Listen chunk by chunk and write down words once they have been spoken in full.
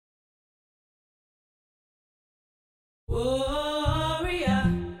Warrior.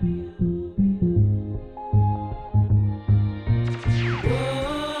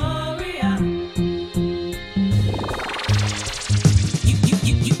 Warrior.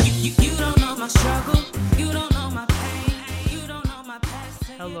 You don't know my struggle. You don't know my pain. You don't know my past.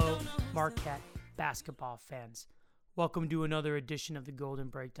 Hello, Marquette basketball fans. Welcome to another edition of the Golden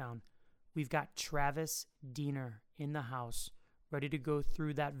Breakdown. We've got Travis Diener in the house, ready to go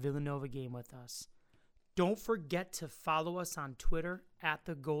through that Villanova game with us. Don't forget to follow us on Twitter at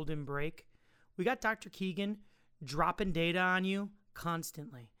The Golden Break. We got Dr. Keegan dropping data on you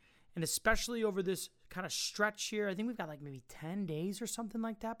constantly, and especially over this kind of stretch here. I think we've got like maybe 10 days or something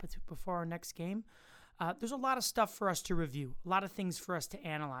like that before our next game. There's a lot of stuff for us to review, a lot of things for us to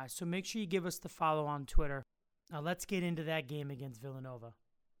analyze, so make sure you give us the follow on Twitter. Now let's get into that game against Villanova.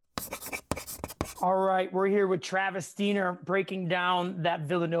 All right, we're here with Travis Diener breaking down that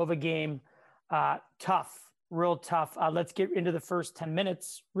Villanova game. Tough, real tough. Let's get into the first 10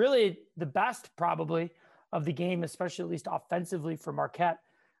 minutes. Really the best probably of the game, especially at least offensively for Marquette.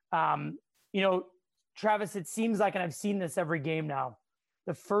 Travis, it seems like, and I've seen this every game now,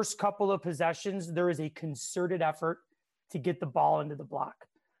 the first couple of possessions, there is a concerted effort to get the ball into the block.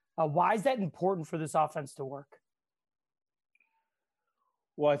 Why is that important for this offense to work?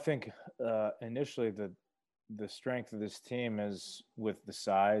 Well, I think initially the strength of this team is with the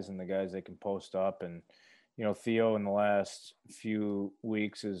size and the guys they can post up. And, Theo in the last few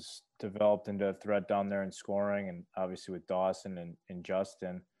weeks has developed into a threat down there in scoring. And obviously with Dawson and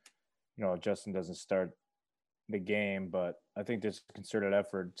Justin, Justin doesn't start the game, but I think there's a concerted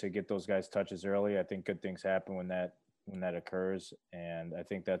effort to get those guys touches early. I think good things happen when that occurs. And I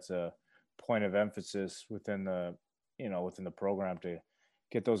think that's a point of emphasis within the program to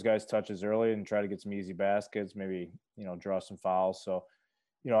get those guys touches early and try to get some easy baskets, maybe, draw some fouls. So,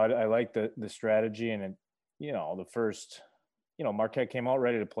 I like the strategy, and the first, Marquette came out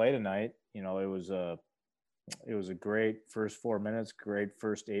ready to play tonight. It was a great first 4 minutes, great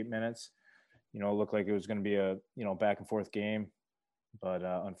first 8 minutes. It looked like it was going to be a, back and forth game, but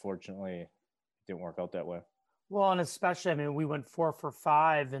unfortunately it didn't work out that way. Well, and especially, we went 4 for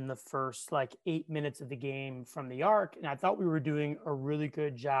 5 in the first 8 minutes of the game from the arc. And I thought we were doing a really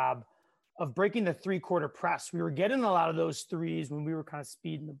good job of breaking the three-quarter press. We were getting a lot of those threes when we were kind of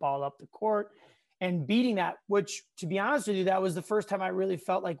speeding the ball up the court and beating that, which, to be honest with you, that was the first time I really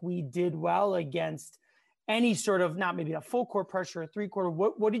felt like we did well against any sort of, not maybe a full court pressure, a three-quarter.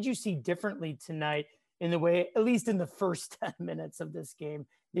 What did you see differently tonight in the way, at least in the first 10 minutes of this game,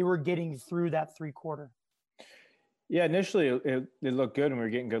 they were getting through that three-quarter? Yeah, initially it looked good and we were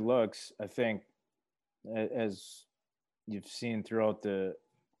getting good looks. I think as you've seen throughout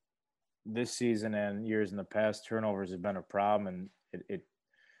this season and years in the past, turnovers have been a problem, and it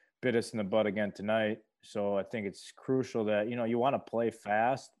bit us in the butt again tonight. So I think it's crucial that, you want to play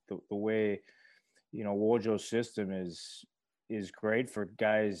fast. The way, Wojo's system is great for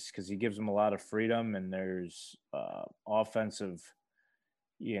guys because he gives them a lot of freedom, and there's offensive,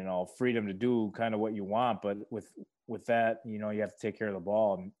 freedom to do kind of what you want. But with that, you have to take care of the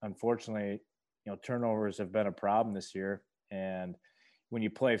ball. And unfortunately, turnovers have been a problem this year. And when you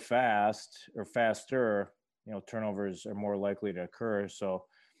play fast or faster, turnovers are more likely to occur. So,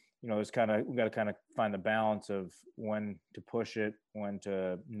 we've got to kind of find the balance of when to push it, when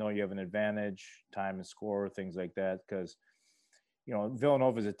to know you have an advantage, time and score, things like that. Because,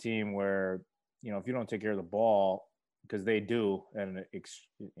 Villanova is a team where, if you don't take care of the ball, because they do at an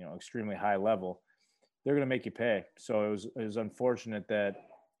extremely high level, they're going to make you pay. So it was unfortunate that,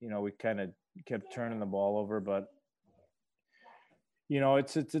 we kind of kept turning the ball over, but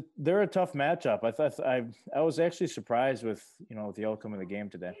they're a tough matchup. I was actually surprised with the outcome of the game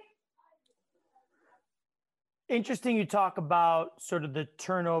today. Interesting you talk about sort of the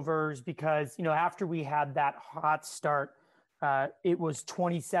turnovers because, after we had that hot start, it was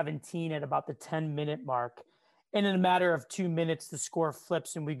 2017 at about the 10-minute mark. And in a matter of 2 minutes, the score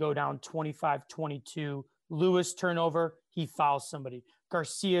flips and we go down 25-22. Lewis turnover, he fouls somebody.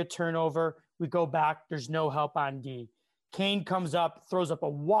 Garcia turnover, we go back, there's no help on D. Kane comes up, throws up a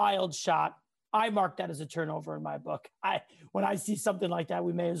wild shot. I mark that as a turnover in my book. When I see something like that,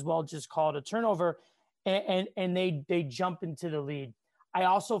 we may as well just call it a turnover. And they jump into the lead. I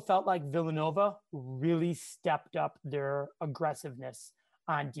also felt like Villanova really stepped up their aggressiveness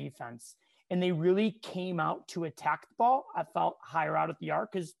on defense. And they really came out to attack the ball. I felt higher out at the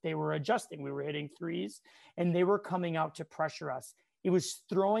arc because they were adjusting. We were hitting threes, and they were coming out to pressure us. It was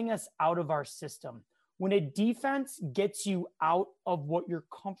throwing us out of our system. When a defense gets you out of what you're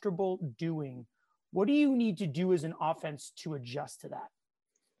comfortable doing, what do you need to do as an offense to adjust to that?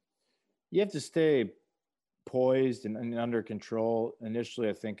 You have to stay poised and under control. Initially,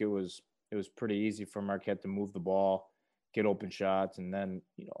 I think it was pretty easy for Marquette to move the ball, get open shots, and then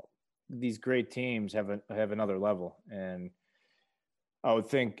these great teams have another level. And I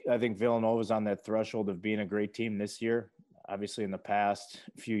think Villanova's on that threshold of being a great team this year. Obviously, in the past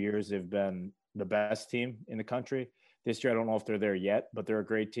few years, they've been the best team in the country. This year, I don't know if they're there yet, but they're a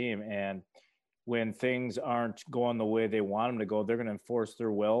great team. And when things aren't going the way they want them to go, they're going to enforce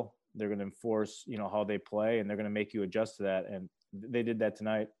their will. They're going to enforce, how they play, and they're going to make you adjust to that. And they did that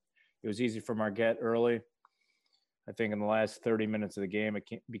tonight. It was easy for Marquette early. I think in the last 30 minutes of the game, it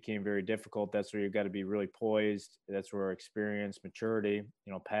became very difficult. That's where you've got to be really poised. That's where experience, maturity,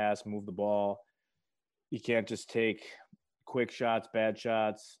 pass, move the ball. You can't just take quick shots, bad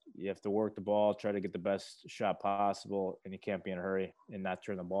shots. You have to work the ball, try to get the best shot possible, and you can't be in a hurry and not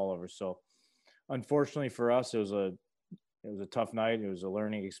turn the ball over. So unfortunately for us, it was a tough night. It was a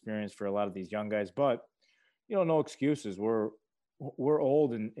learning experience for a lot of these young guys, but no excuses. We're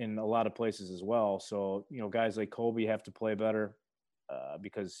old in a lot of places as well. So, guys like Kobe have to play better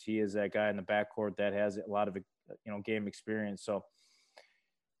because he is that guy in the backcourt that has a lot of, game experience. So,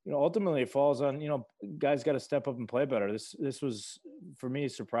 ultimately it falls on, guys got to step up and play better. This was for me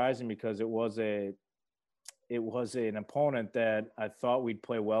surprising because it was an opponent that I thought we'd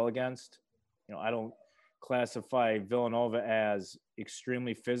play well against. I don't classify Villanova as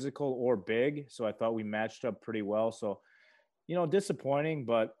extremely physical or big. So I thought we matched up pretty well. So, disappointing,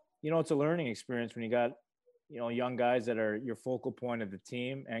 but it's a learning experience when you got, young guys that are your focal point of the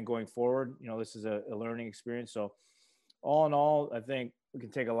team and going forward, this is a learning experience. So all in all, I think we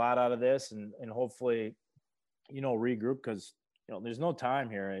can take a lot out of this and hopefully, regroup because, there's no time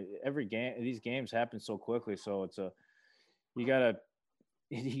here. Every game, these games happen so quickly. So you gotta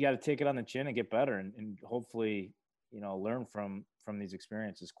take it on the chin and get better and hopefully, learn from these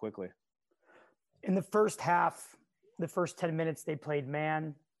experiences quickly. In the first half, the first 10 minutes, they played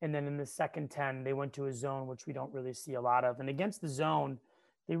man. And then in the second 10, they went to a zone, which we don't really see a lot of. And against the zone,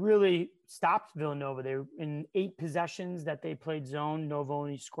 they really stopped Villanova. They were in 8 possessions that they played zone. Nova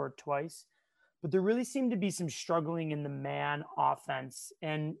only scored twice. But there really seemed to be some struggling in the man offense.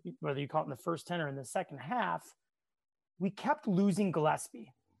 And whether you call it in the first 10 or in the second half, we kept losing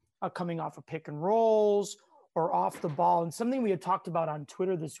Gillespie coming off of pick and rolls or off the ball. And something we had talked about on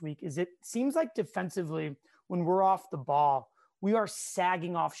Twitter this week is it seems like defensively, when we're off the ball, we are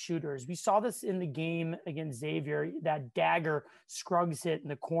sagging off shooters. We saw this in the game against Xavier, that dagger Scruggs hit in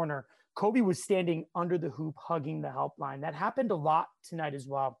the corner. Kobe was standing under the hoop, hugging the help line. That happened a lot tonight as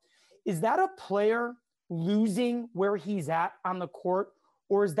well. Is that a player losing where he's at on the court?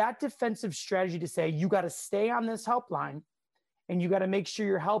 Or is that defensive strategy to say, you got to stay on this help line and you got to make sure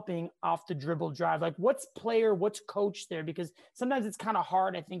you're helping off the dribble drive? Like what's coach there? Because sometimes it's kind of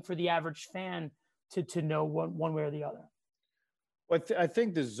hard, I think, for the average fan to know one way or the other. Well, I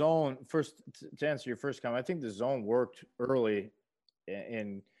think the zone, first to answer your first comment, I think the zone worked early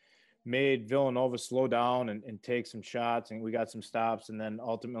and made Villanova slow down and take some shots, and we got some stops. And then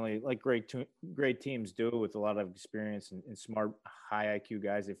ultimately, like great teams do with a lot of experience and smart, high IQ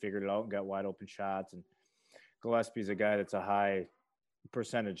guys, they figured it out and got wide open shots. And Gillespie's a guy that's a high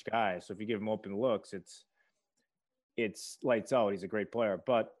percentage guy. So if you give him open looks, it's lights out. He's a great player.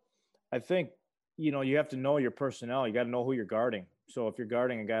 But I think, you have to know your personnel. You got to know who you're guarding. So if you're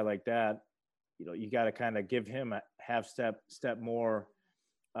guarding a guy like that, you got to kind of give him a half step more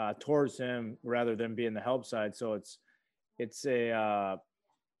towards him rather than being the help side. So it's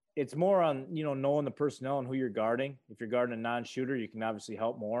more on, knowing the personnel and who you're guarding. If you're guarding a non-shooter, you can obviously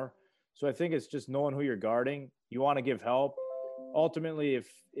help more. So I think it's just knowing who you're guarding. You want to give help. Ultimately,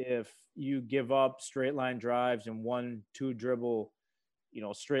 if you give up straight line drives and 1-2 dribble,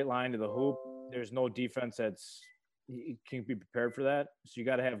 straight line to the hoop, there's no defense you can be prepared for that. So you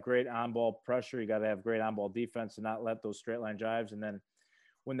got to have great on-ball pressure. You got to have great on-ball defense and not let those straight line drives. And then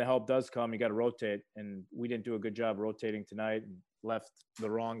when the help does come, you got to rotate. And we didn't do a good job rotating tonight and left the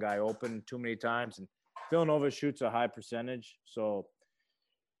wrong guy open too many times. And Villanova shoots a high percentage. So,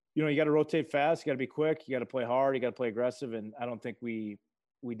 you got to rotate fast. You got to be quick. You got to play hard. You got to play aggressive. And I don't think we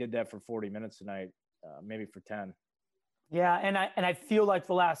did that for 40 minutes tonight, maybe for 10. Yeah, and I feel like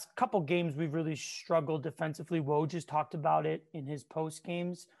the last couple games we've really struggled defensively. Woj just talked about it in his post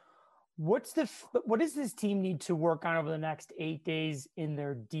games. What does this team need to work on over the next 8 days in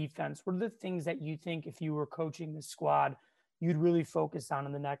their defense? What are the things that you think, if you were coaching the squad, you'd really focus on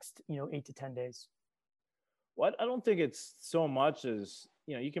in the next 8 to 10 days? Well, I don't think it's so much as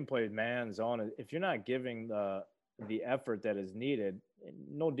you can play man zone. If you're not giving the effort that is needed,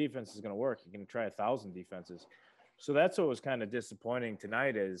 no defense is going to work. You can try 1,000 defenses. So that's what was kind of disappointing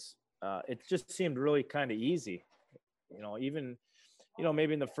tonight is, it just seemed really kind of easy. Even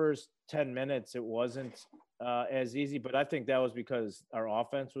maybe in the first 10 minutes it wasn't as easy, but I think that was because our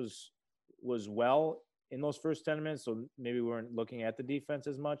offense was well in those first 10 minutes, so maybe we weren't looking at the defense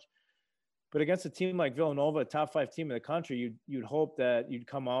as much. But against a team like Villanova, a top 5 team in the country, you'd hope that you'd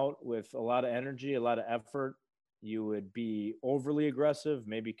come out with a lot of energy, a lot of effort. You would be overly aggressive,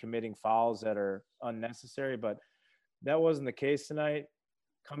 maybe committing fouls that are unnecessary, but that wasn't the case tonight.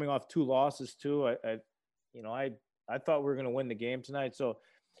 Coming off 2 losses too, I thought we were going to win the game tonight. So,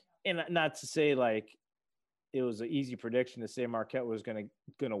 and not to say like it was an easy prediction to say Marquette was going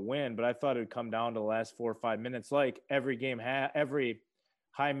to win, but I thought it would come down to the last 4 or 5 minutes, like every game, every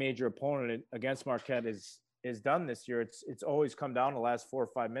high major opponent against Marquette is done this year. It's always come down to the last 4 or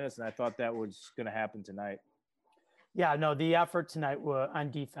 5 minutes, and I thought that was going to happen tonight. Yeah, no, the effort tonight on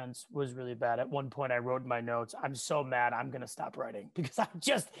defense was really bad. At one point I wrote in my notes, I'm so mad I'm going to stop writing because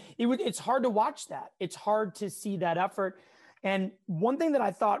it's hard to watch that. It's hard to see that effort. And one thing that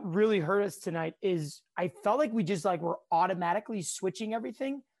I thought really hurt us tonight is I felt like we just were automatically switching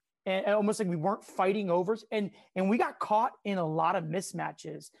everything and almost like we weren't fighting overs. And we got caught in a lot of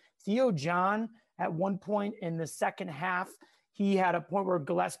mismatches. Theo John at one point in the second half, he had a point where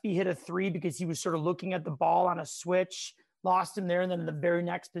Gillespie hit a 3 because he was sort of looking at the ball on a switch, lost him there. And then in the very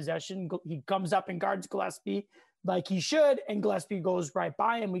next possession, he comes up and guards Gillespie like he should, and Gillespie goes right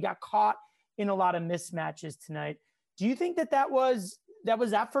by him. We got caught in a lot of mismatches tonight. Do you think that was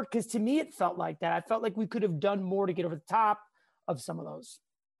effort? Because to me, it felt like that. I felt like we could have done more to get over the top of some of those.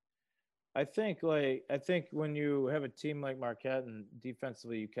 I think when you have a team like Marquette and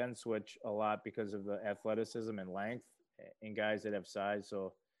defensively, you can switch a lot because of the athleticism and length and guys that have size.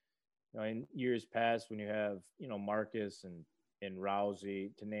 So, in years past, when you have, Marcus and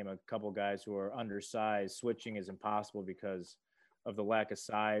Rousey, to name a couple guys who are undersized, switching is impossible because of the lack of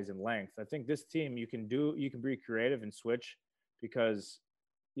size and length. I think this team, you can be creative and switch because,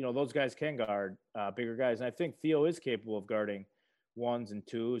 those guys can guard bigger guys. And I think Theo is capable of guarding 1s and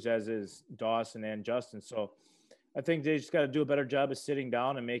 2s, as is Dawson and Justin. So I think they just got to do a better job of sitting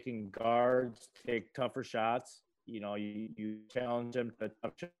down and making guards take tougher shots. You challenge them to a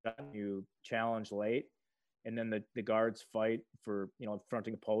tough shot, you challenge late, and then the guards fight for,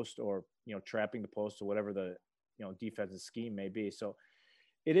 fronting the post or, trapping the post or whatever the, defensive scheme may be. So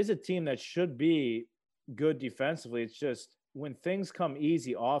it is a team that should be good defensively. It's just when things come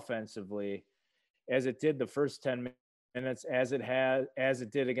easy offensively, as it did the first 10 minutes, as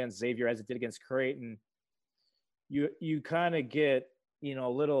it did against Xavier, as it did against Creighton, you kind of get, a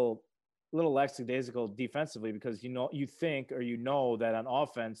little lackadaisical defensively because you think or that on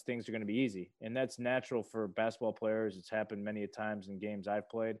offense things are going to be easy, and that's natural for basketball players. It's happened many a times in games I've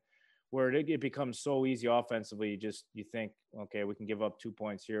played where it becomes so easy offensively. You think, okay, we can give up 2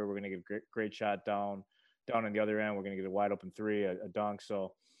 points here, we're going to get a great shot down on the other end, we're going to get a wide open 3, a dunk.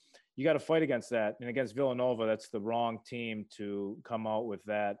 So you got to fight against that. And against Villanova, that's the wrong team to come out with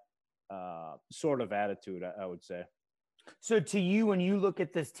that sort of attitude, I would say. So to you, when you look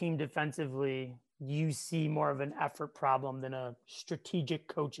at this team defensively, you see more of an effort problem than a strategic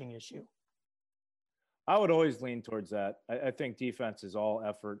coaching issue? I would always lean towards that. I think defense is all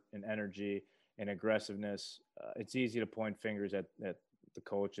effort and energy and aggressiveness. It's easy to point fingers at the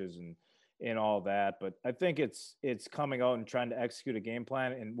coaches and all that, but I think it's coming out and trying to execute a game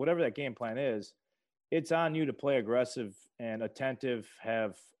plan, and whatever that game plan is, it's on you to play aggressive and attentive,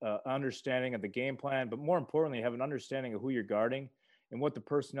 have understanding of the game plan, but more importantly, have an understanding of who you're guarding and what the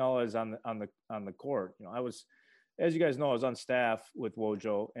personnel is on the court. I was, as you guys know, I was on staff with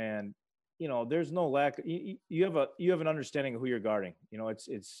Wojo, and there's no lack. You have an understanding of who you're guarding.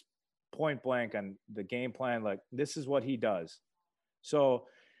 It's point blank on the game plan. Like, this is what he does. So,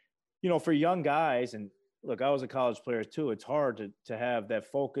 for young guys, and look, I was a college player too. It's hard to have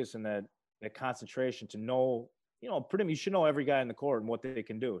that focus and that concentration to know, pretty much you should know every guy in the court and what they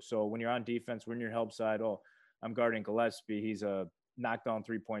can do. So when you're on defense, when you're help side, I'm guarding Gillespie. He's a knockdown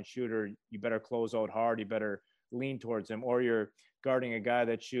 3-point shooter. You better close out hard. You better lean towards him. Or you're guarding a guy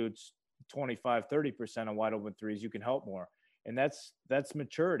that shoots 25, 30% on wide open threes. You can help more. And that's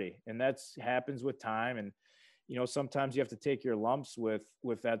maturity. And that's happens with time. And, sometimes you have to take your lumps with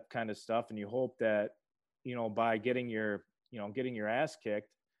that kind of stuff. And you hope that, by getting your ass kicked,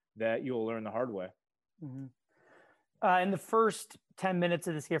 that you'll learn the hard way. Mm-hmm. In the first 10 minutes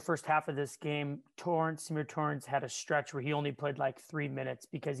of this game, first half of this game, Symir Torrance had a stretch where he only played like 3 minutes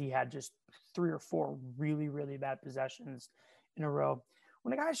because he had just 3 or 4 really, really bad possessions in a row.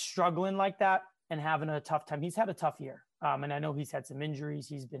 When a guy's struggling like that and having a tough time, he's had a tough year. And I know he's had some injuries.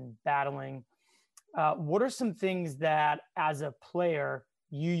 He's been battling. What are some things that as a player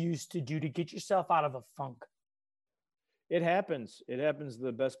you used to do to get yourself out of a funk? It happens. It happens to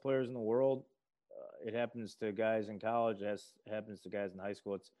the best players in the world. It happens to guys in college. It happens to guys in high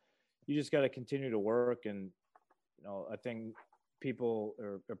school. You just got to continue to work. And, I think people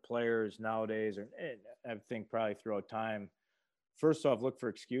or players nowadays, I think probably throughout time, first off, look for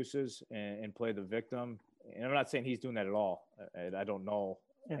excuses and play the victim. And I'm not saying he's doing that at all. I don't know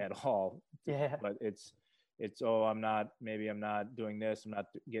at all. Yeah. But it's I'm not doing this. I'm not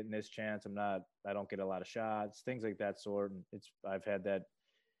getting this chance. I don't get a lot of shots, things like that sort. And I've had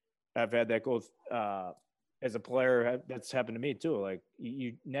that go as a player. That's happened to me too. Like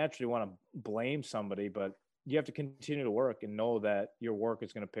you naturally want to blame somebody, but you have to continue to work and know that your work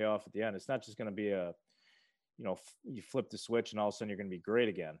is going to pay off at the end. It's not just going to be you flip the switch and all of a sudden you're going to be great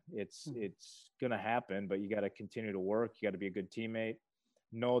again. It's going to happen, but you got to continue to work. You got to be a good teammate.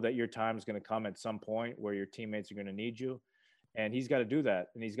 Know that your time is going to come at some point where your teammates are going to need you, and he's got to do that,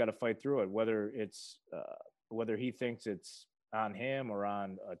 and he's got to fight through it. Whether he thinks it's on him or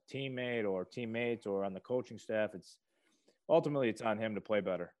on a teammate or teammates or on the coaching staff, it's on him to play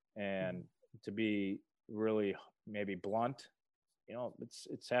better and to be really maybe blunt.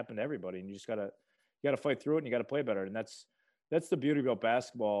 It's happened to everybody, and you got to fight through it, and you got to play better. And that's the beauty about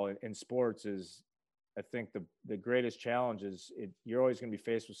basketball in sports is, I think the greatest challenge is you're always going to be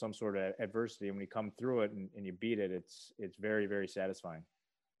faced with some sort of adversity. And when you come through it and you beat it, it's very, very satisfying.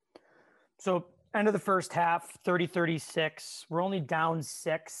 So end of the first half, 30-36, we're only down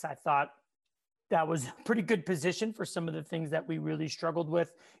 6. I thought that was a pretty good position for some of the things that we really struggled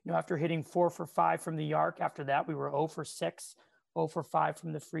with. After hitting 4 for 5 from the arc, after that, we were 0 for 6. 0 for 5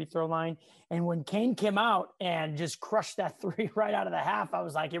 from the free throw line. And when Kane came out and just crushed that 3 right out of the half, I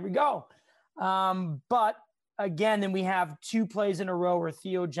was like, here we go. But again, then we have 2 plays in a row where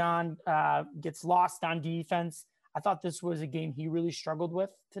Theo John gets lost on defense. I thought this was a game he really struggled with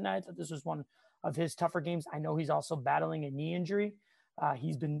tonight. I thought this was one of his tougher games. I know he's also battling a knee injury.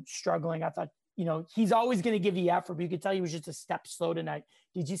 He's been struggling. I thought, he's always going to give the effort, but you could tell he was just a step slow tonight.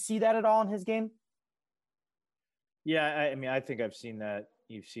 Did you see that at all in his game? Yeah, I think I've seen that.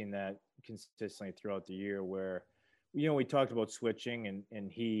 You've seen that consistently throughout the year where, we talked about switching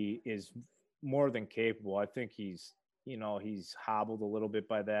and he is more than capable. I think he's hobbled a little bit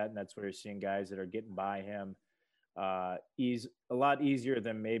by that. And that's where you're seeing guys that are getting by him. He's a lot easier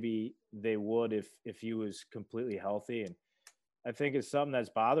than maybe they would if he was completely healthy. And I think it's something that's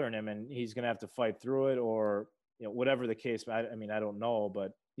bothering him, and he's going to have to fight through it or, whatever the case. I don't know,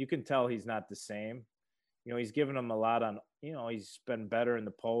 but you can tell he's not the same. He's given him a lot on, he's been better in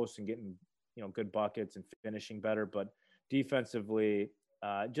the post and getting, good buckets and finishing better, but defensively,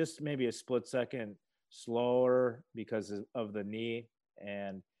 just maybe a split second slower because of the knee.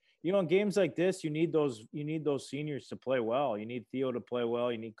 And, in games like this, you need those seniors to play well. You need Theo to play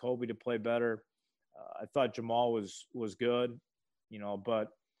well. You need Kobe to play better. I thought Jamal was good, but,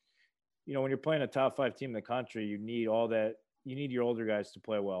 when you're playing a top 5 team in the country, you need all that. You need your older guys to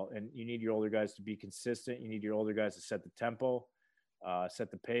play well, and you need your older guys to be consistent. You need your older guys to set the tempo,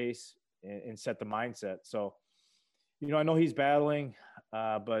 set the pace, and set the mindset. So, I know he's battling,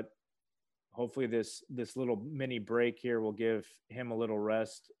 but hopefully this little mini break here will give him a little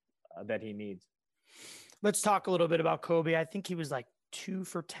rest that he needs. Let's talk a little bit about Kobe. I think he was like 2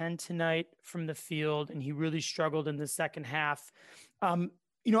 for 10 tonight from the field, and he really struggled in the second half.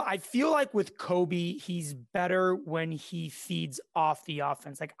 I feel like with Kobe, he's better when he feeds off the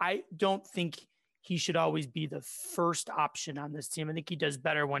offense. Like, I don't think he should always be the first option on this team. I think he does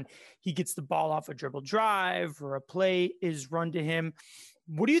better when he gets the ball off a dribble drive or a play is run to him.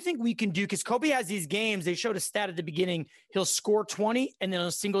 What do you think we can do? Because Kobe has these games. They showed a stat at the beginning. He'll score 20 and then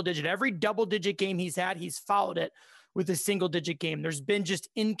a single digit. Every double-digit game he's had, he's followed it with a single-digit game. There's been just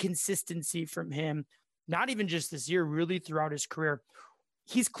inconsistency from him, not even just this year, really throughout his career.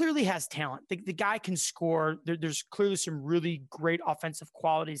 He's clearly has talent. The guy can score. There's clearly some really great offensive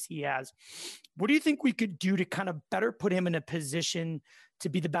qualities he has. What do you think we could do to kind of better put him in a position to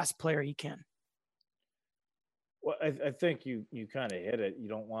be the best player he can? Well, I think you kind of hit it. You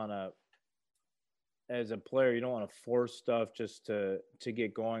don't want to, as a player, you don't want to force stuff just to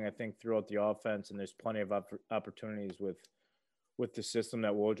get going. I think throughout the offense, and there's plenty of opportunities with the system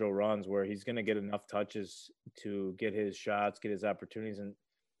that Wojo runs, where he's going to get enough touches to get his shots, get his opportunities. And,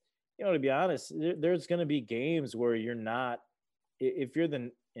 to be honest, there's going to be games where you're not, if you're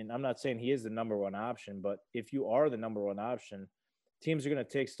and I'm not saying he is the number one option, but if you are the number one option, teams are going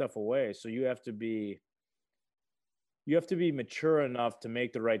to take stuff away. So you have to be mature enough to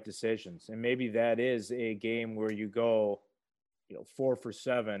make the right decisions. And maybe that is a game where you go, 4 for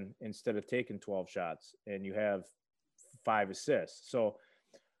 7 instead of taking 12 shots and you have 5 assists. So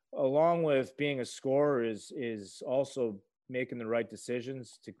along with being a scorer is also making the right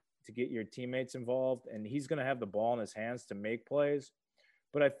decisions to get your teammates involved, and he's going to have the ball in his hands to make plays.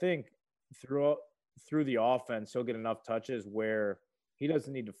 But I think through through the offense, he'll get enough touches where he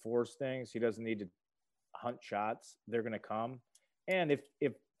doesn't need to force things. He doesn't need to hunt shots. They're going to come. And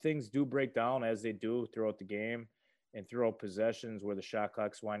if things do break down as they do throughout the game and throughout possessions where the shot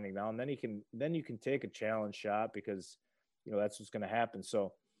clock's winding down, then you can take a challenge shot because that's what's going to happen.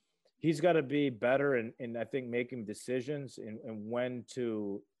 So he's got to be better in I think making decisions and when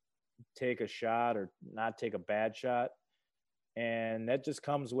to take a shot or not take a bad shot. And that just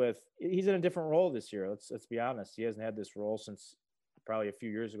comes with he's in a different role this year. Let's be honest. He hasn't had this role since probably a few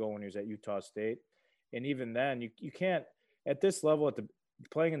years ago when he was at Utah State. And even then, you can't at this level at the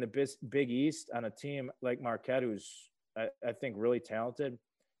playing in the Big East on a team like Marquette, who's I think really talented.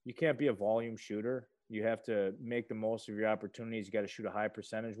 You can't be a volume shooter. You have to make the most of your opportunities. You got to shoot a high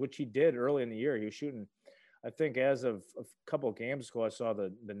percentage, which he did early in the year. He was shooting, I think, as of a couple of games ago, I saw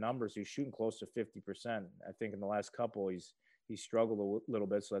the numbers. He was shooting close to 50%. I think in the last couple, he struggled a little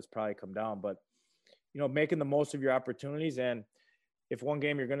bit, so that's probably come down. But making the most of your opportunities, and if one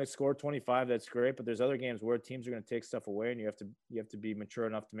game you're going to score 25, that's great. But there's other games where teams are going to take stuff away, and you have to be mature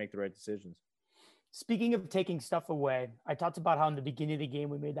enough to make the right decisions. Speaking of taking stuff away, I talked about how in the beginning of the game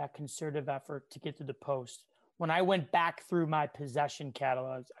we made that concerted effort to get to the post. When I went back through my possession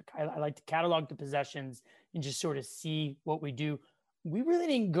catalogs, I like to catalog the possessions and just sort of see what we do. We really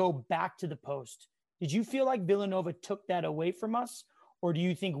didn't go back to the post. Did you feel like Villanova took that away from us, or do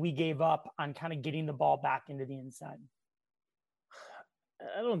you think we gave up on kind of getting the ball back into the inside?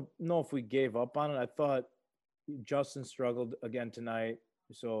 I don't know if we gave up on it. I thought Justin struggled again tonight.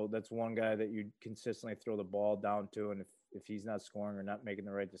 So that's one guy that you consistently throw the ball down to. And if he's not scoring or not making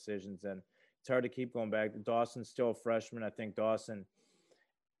the right decisions, then it's hard to keep going back. Dawson's still a freshman. I think Dawson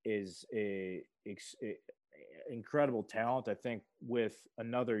is a incredible talent. I think with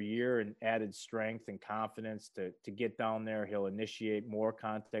another year and added strength and confidence to get down there, he'll initiate more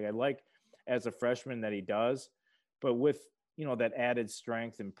contact. I like as a freshman that he does, but with that added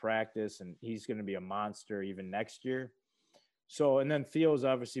strength and practice, and he's going to be a monster even next year. So, and then Theo's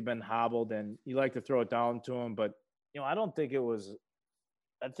obviously been hobbled, and you like to throw it down to him, but I don't think it was.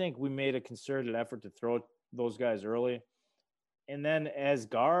 I think we made a concerted effort to throw those guys early, and then as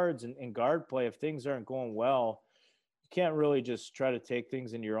guards and guard play, if things aren't going well, you can't really just try to take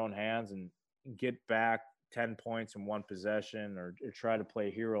things into your own hands and get back 10 points in one possession or try to play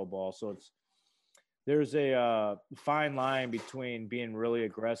hero ball. So there's a fine line between being really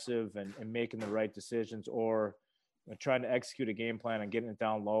aggressive and making the right decisions, or trying to execute a game plan and getting it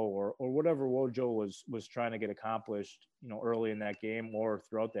down low, or whatever Wojo was trying to get accomplished, early in that game or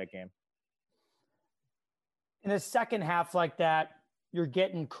throughout that game. In a second half like that, you're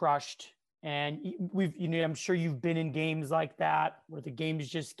getting crushed. And I'm sure you've been in games like that where the game is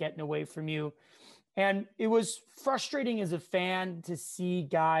just getting away from you. And it was frustrating as a fan to see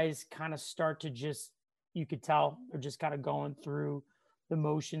guys kind of start to you could tell they're just kind of going through the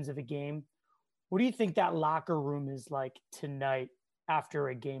motions of a game. What do you think that locker room is like tonight after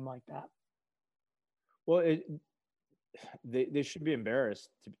a game like that? Well, they should be embarrassed,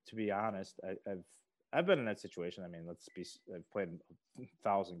 to be honest. I've been in that situation. I mean, I've played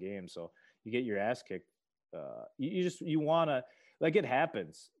 1,000 games, so you get your ass kicked. You want to, like, it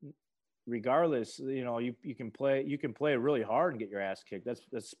happens. Regardless, you can play really hard and get your ass kicked.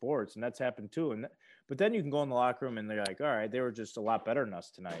 That's sports, and that's happened too. But then you can go in the locker room and they're like, all right, they were just a lot better than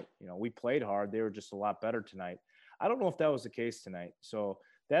us tonight. We played hard. They were just a lot better tonight. I don't know if that was the case tonight. So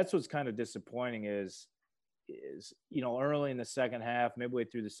that's what's kind of disappointing is early in the second half, midway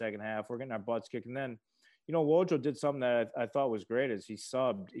through the second half, we're getting our butts kicked. And then, Wojo did something that I thought was great is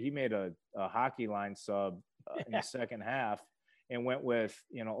he made a hockey line sub in the second half and went with,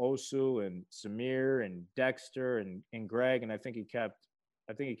 Osu and Samir and Dexter and Greg. And I think he kept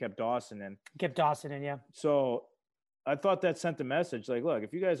Dawson in. Kept Dawson in, yeah. So I thought that sent the message like, look,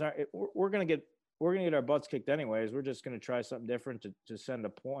 if you guys aren't, we're going to get our butts kicked anyways. We're just going to try something different to send a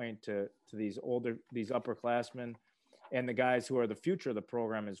point to these upperclassmen and the guys who are the future of the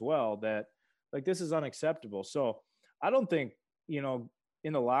program as well, that like, this is unacceptable. So I don't think,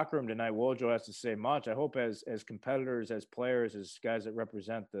 in the locker room tonight, Wojo has to say much. I hope as competitors, as players, as guys that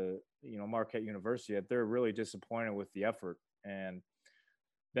represent the, Marquette University, that they're really disappointed with the effort. And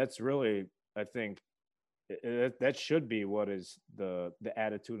that's really, I think, that should be what is the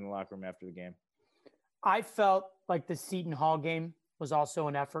attitude in the locker room after the game. I felt like the Seton Hall game was also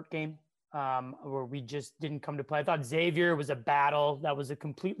an effort game where we just didn't come to play. I thought Xavier was a battle. That was a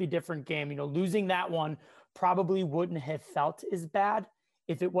completely different game. Losing that one probably wouldn't have felt as bad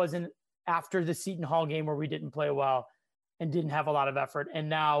if it wasn't after the Seton Hall game where we didn't play well and didn't have a lot of effort. And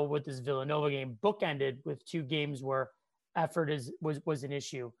now with this Villanova game bookended with 2 games where effort was an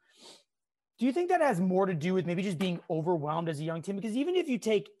issue. Do you think that has more to do with maybe just being overwhelmed as a young team? Because even if you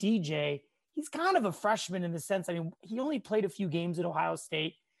take DJ, he's kind of a freshman in the sense, I mean, he only played a few games at Ohio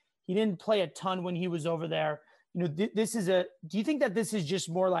State. He didn't play a ton when he was over there. You know, do you think that this is just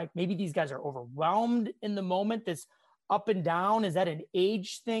more like maybe these guys are overwhelmed in the moment, this up and down? Is that an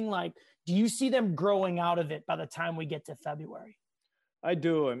age thing? Like, do you see them growing out of it by the time we get to February? I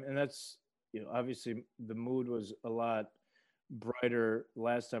do. And that's, obviously the mood was a lot brighter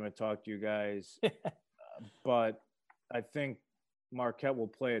last time I talked to you guys. But I think Marquette will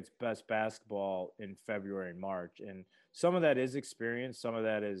play its best basketball in February and March. And some of that is experience. Some of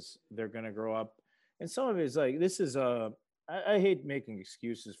that is they're going to grow up. And some of it is like, I hate making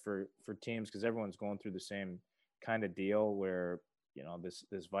excuses for teams because everyone's going through the same kind of deal where,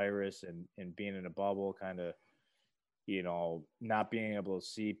 this virus and being in a bubble kind of, not being able to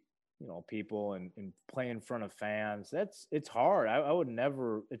see, people and play in front of fans. It's hard. I would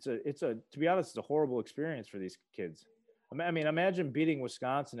never, to be honest, it's a horrible experience for these kids. I mean, imagine beating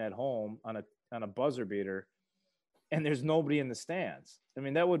Wisconsin at home on a buzzer beater and there's nobody in the stands. I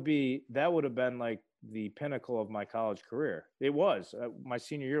mean, that would have been like the pinnacle of my college career. It was my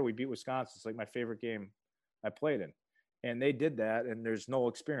senior year. We beat Wisconsin. It's like my favorite game I played in, and they did that. And there's no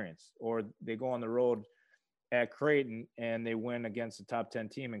experience, or they go on the road at Creighton and they win against a top 10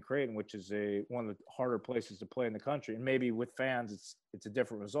 team in Creighton, which is one of the harder places to play in the country. And maybe with fans, it's a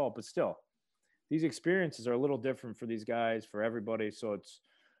different result, but still these experiences are a little different for these guys, for everybody. So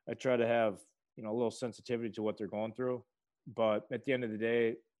I try to have, a little sensitivity to what they're going through, but at the end of the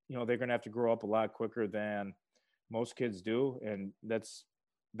day, they're going to have to grow up a lot quicker than most kids do. And that's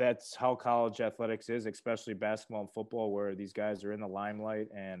how college athletics is, especially basketball and football, where these guys are in the limelight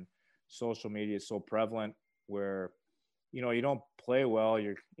and social media is so prevalent where, you don't play well.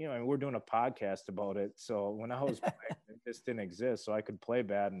 And we're doing a podcast about it. So when I was playing, this didn't exist. So I could play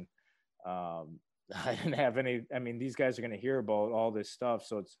bad. And I didn't have any, these guys are going to hear about all this stuff.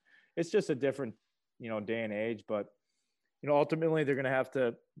 So it's just a different, day and age, but, ultimately they're going to have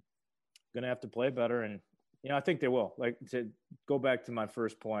to play better. And, I think they will. Like, to go back to my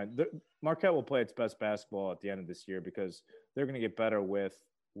first point, Marquette will play its best basketball at the end of this year because they're going to get better with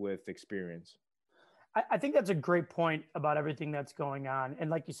experience. I think that's a great point about everything that's going on. And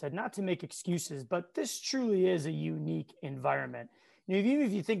like you said, not to make excuses, but this truly is a unique environment. Even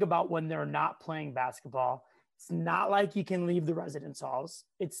if you think about when they're not playing basketball, it's not like you can leave the residence halls.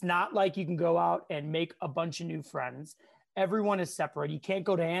 It's not like you can go out and make a bunch of new friends. Everyone is separate. You can't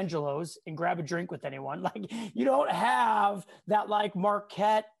go to Angelo's and grab a drink with anyone. Like, you don't have that like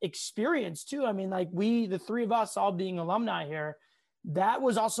Marquette experience too. I mean, like the 3 of us all being alumni here, that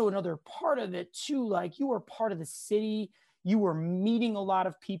was also another part of it too. Like, you were part of the city. You were meeting a lot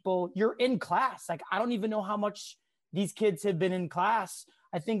of people. You're in class. Like, I don't even know how much these kids have been in class.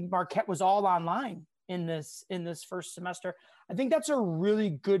 I think Marquette was all online in this first semester. I think that's a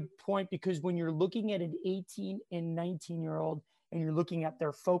really good point, because when you're looking at an 18 and 19-year-old and you're looking at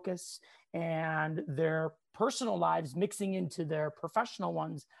their focus and their personal lives mixing into their professional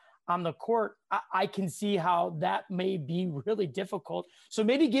ones on the court, I can see how that may be really difficult. So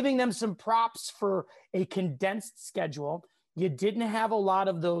maybe giving them some props for a condensed schedule. You didn't have a lot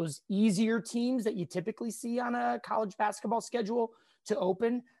of those easier teams that you typically see on a college basketball schedule to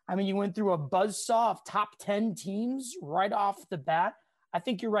open. I mean, you went through a buzzsaw of top 10 teams right off the bat. I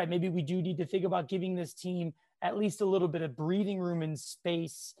think you're right. Maybe we do need to think about giving this team at least a little bit of breathing room and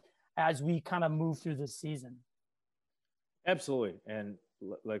space as we kind of move through the season. Absolutely. And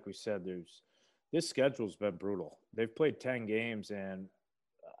like we said, this schedule's been brutal. They've played 10 games, and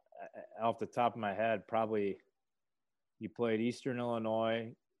off the top of my head, probably you played Eastern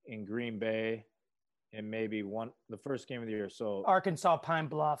Illinois in Green Bay, and maybe the first game of the year. So Arkansas, Pine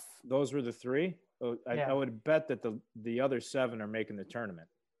Bluff. Those were the 3. I would bet that the other 7 are making the tournament.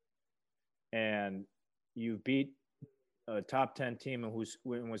 And you beat a top 10 team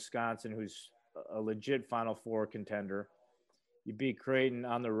in Wisconsin, who's a legit Final Four contender. You beat Creighton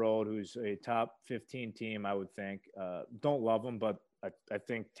on the road, who's a top 15 team, I would think. Don't love them, but I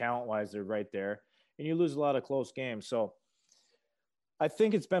think talent-wise they're right there. And you lose a lot of close games. So I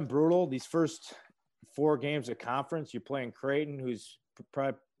think it's been brutal. These first 4 games of conference, you're playing Creighton, who's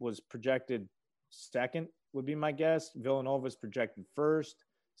probably was projected second, would be my guess. Villanova's projected first.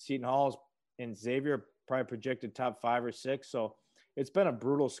 Seton Hall's and Xavier probably projected top 5 or 6. So it's been a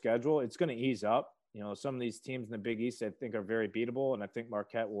brutal schedule. It's going to ease up. Some of these teams in the Big East I think are very beatable, and I think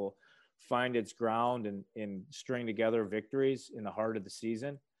Marquette will find its ground and string together victories in the heart of the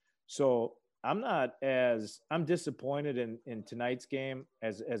season. So I'm disappointed in tonight's game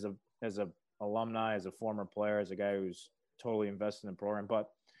as a alumni, as a former player, as a guy who's totally invested in the program. But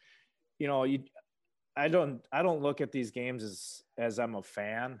you know, I don't look at these games as I'm a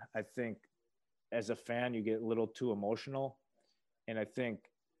fan. I think as a fan you get a little too emotional, and I think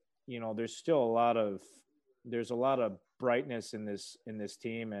there's a lot of brightness in this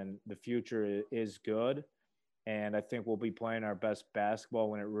team, and the future is good. And I think we'll be playing our best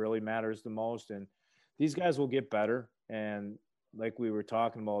basketball when it really matters the most. And these guys will get better. And like we were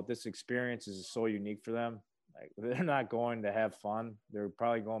talking about, this experience is so unique for them. Like, they're not going to have fun. They're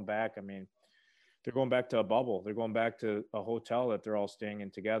probably going back. I mean, they're going back to a bubble. They're going back to a hotel that they're all staying in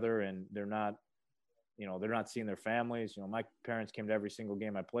together, and they're not seeing their families. My parents came to every single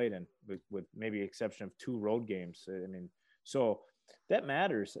game I played in, with maybe exception of 2 road games. I mean, so that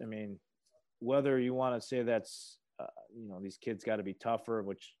matters. I mean, whether you want to say that's, these kids got to be tougher,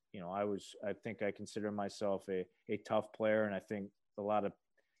 which, I think I consider myself a tough player. And I think a lot of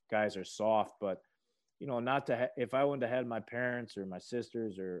guys are soft, but, if I wouldn't have had my parents or my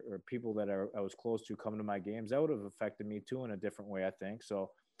sisters or people that I was close to come to my games, that would have affected me too in a different way, I think.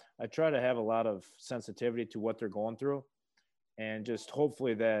 So I try to have a lot of sensitivity to what they're going through, and just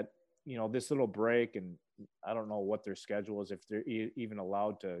hopefully that, this little break, and I don't know what their schedule is, if they're even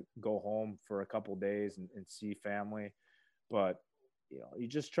allowed to go home for a couple of days and see family. But, you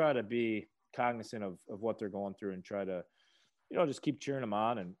just try to be cognizant of what they're going through, and try to, just keep cheering them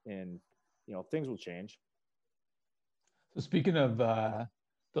on, and things will change. So speaking of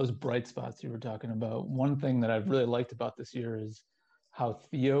those bright spots you were talking about, one thing that I've really liked about this year is how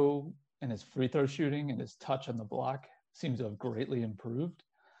Theo and his free throw shooting and his touch on the block seems to have greatly improved.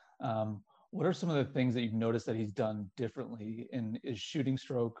 What are some of the things that you've noticed that he's done differently in his shooting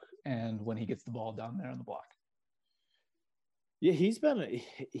stroke and when he gets the ball down there on the block? Yeah,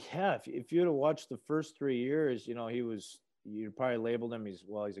 if you would have watched the first 3 years, you'd probably labeled him, he's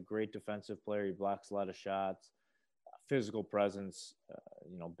a great defensive player. He blocks a lot of shots, physical presence,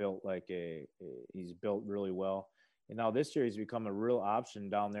 he's built really well. And now this year he's become a real option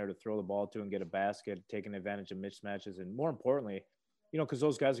down there to throw the ball to and get a basket, taking advantage of mismatches. And more importantly, because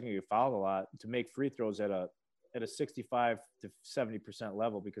those guys are going to get fouled a lot, to make free throws at a 65 to 70%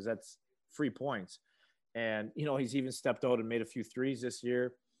 level, because that's free points. And, he's even stepped out and made a few threes this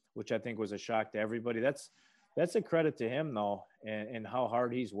year, which I think was a shock to everybody. That's a credit to him, though, and how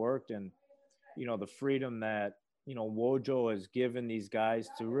hard he's worked, and, the freedom that, Wojo has given these guys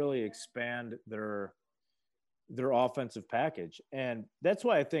to really expand their offensive package. And that's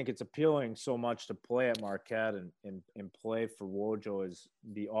why I think it's appealing so much to play at Marquette and play for Wojo, is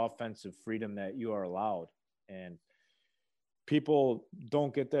the offensive freedom that you are allowed. And people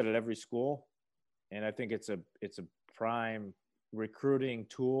don't get that at every school. And I think it's a prime recruiting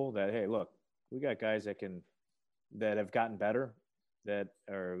tool that, hey, look, we got guys that have gotten better, that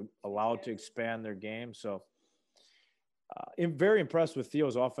are allowed to expand their game. So I'm very impressed with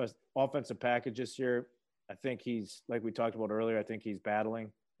Theo's offensive package this year. I think he's, like we talked about earlier, I think he's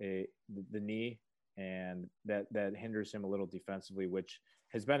battling the knee, and that hinders him a little defensively, which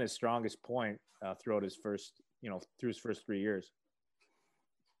has been his strongest point throughout his first 3 years.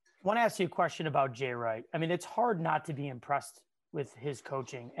 I want to ask you a question about Jay Wright. I mean, it's hard not to be impressed with his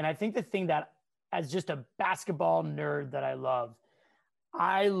coaching. And I think the thing that, as just a basketball nerd, that I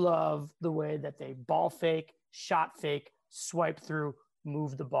love the way that they ball fake, shot fake, swipe through,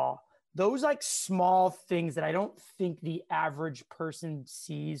 move the ball. Those like small things that I don't think the average person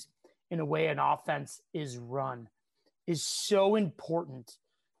sees in a way an offense is run is so important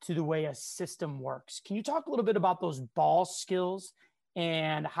to the way a system works. Can you talk a little bit about those ball skills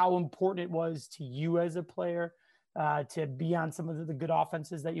and how important it was to you as a player to be on some of the good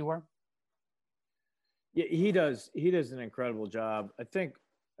offenses that you were? Yeah, he does an incredible job. I think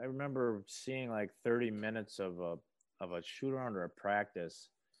I remember seeing like 30 minutes of a shoot around or a practice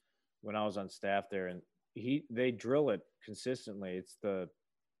when I was on staff there, and they drill it consistently. It's the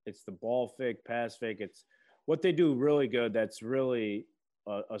ball fake, pass fake. It's what they do really good. That's really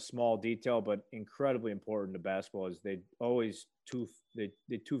a small detail, but incredibly important to basketball, is they always 2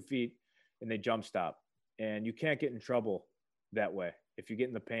 feet and they jump stop, and you can't get in trouble that way. If you get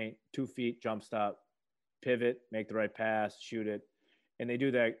in the paint, 2 feet, jump stop, pivot, make the right pass, shoot it. And they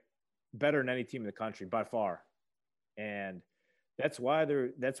do that better than any team in the country by far. And that's why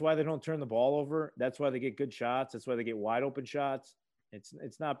they don't turn the ball over. That's why they get good shots. That's why they get wide open shots.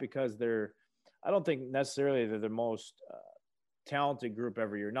 It's not because I don't think necessarily they're the most talented group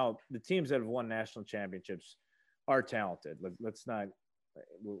every year. Now, the teams that have won national championships are talented. Let's not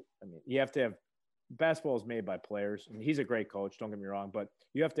I mean, you have to have basketball is made by players. I mean, he's a great coach. Don't get me wrong, but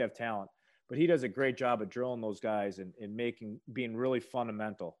you have to have talent. But he does a great job of drilling those guys and being really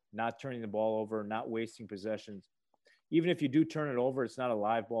fundamental, not turning the ball over, not wasting possessions. Even if you do turn it over, it's not a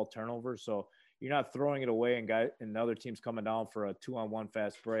live ball turnover. So you're not throwing it away and the other team's coming down for a 2-on-1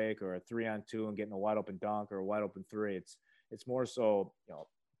 fast break or a 3-on-2 and getting a wide open dunk or a wide open three. It's more so,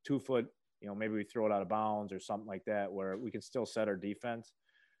 2 foot, maybe we throw it out of bounds or something like that where we can still set our defense.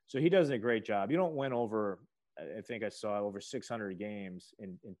 So he does a great job. You don't win over, I think I saw over 600 games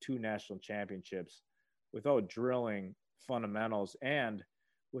in 2 national championships without drilling fundamentals and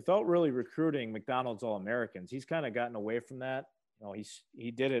without really recruiting McDonald's All-Americans. He's kind of gotten away from that.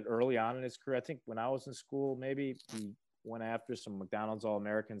 He did it early on in his career. I think when I was in school, maybe he went after some McDonald's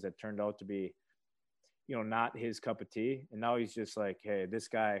All-Americans that turned out to be, not his cup of tea. And now he's just like, hey, this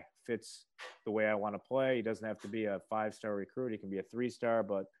guy fits the way I want to play. He doesn't have to be a 5-star recruit. He can be a 3-star,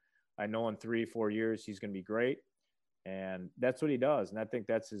 but I know in 3-4 years he's going to be great. And that's what he does. And I think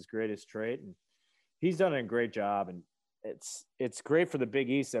that's his greatest trait. And he's done a great job. And it's great for the Big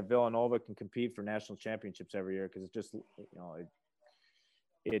East that Villanova can compete for national championships every year because it just,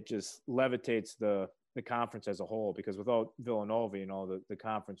 it just levitates the conference as a whole, because without Villanova, the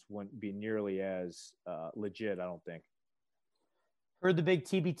conference wouldn't be nearly as legit, I don't think. Heard the big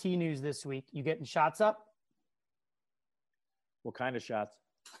TBT news this week. You getting shots up? What kind of shots?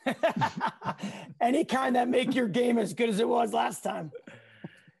 Any kind that make your game as good as it was last time.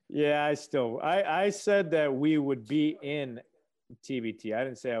 Yeah, I said that we would be in TBT. I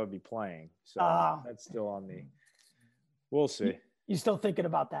didn't say I would be playing. So that's still on me. We'll see. You still thinking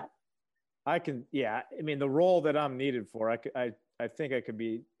about that? I can, yeah. I mean, the role that I'm needed for, I think I could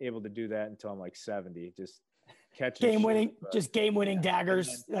be able to do that until I'm like 70. Just catch game-winning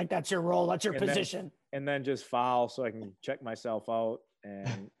daggers. Like that's your role. That's your position. And then just foul so I can check myself out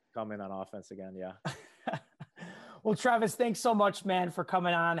and come in on offense again. Yeah. Well, Travis, thanks so much, man, for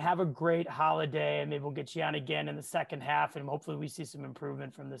coming on. Have a great holiday, and maybe we'll get you on again in the second half, and hopefully we see some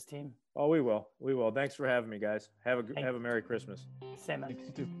improvement from this team. Oh, we will. We will. Thanks for having me, guys. Have a Merry Christmas. Same, man. Thanks,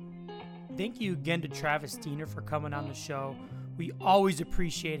 you too. Thank you again to Travis Diener for coming on the show. We always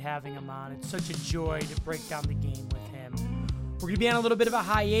appreciate having him on. It's such a joy to break down the game with him. We're going to be on a little bit of a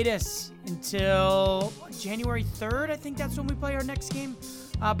hiatus until January 3rd. I think that's when we play our next game.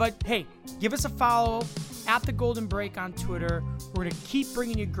 But hey, give us a follow at The Golden Break on Twitter. We're going to keep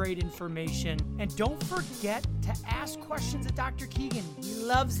bringing you great information. And don't forget to ask questions of Dr. Keegan. He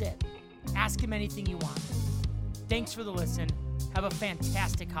loves it. Ask him anything you want. Thanks for the listen. Have a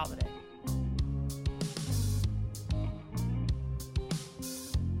fantastic holiday.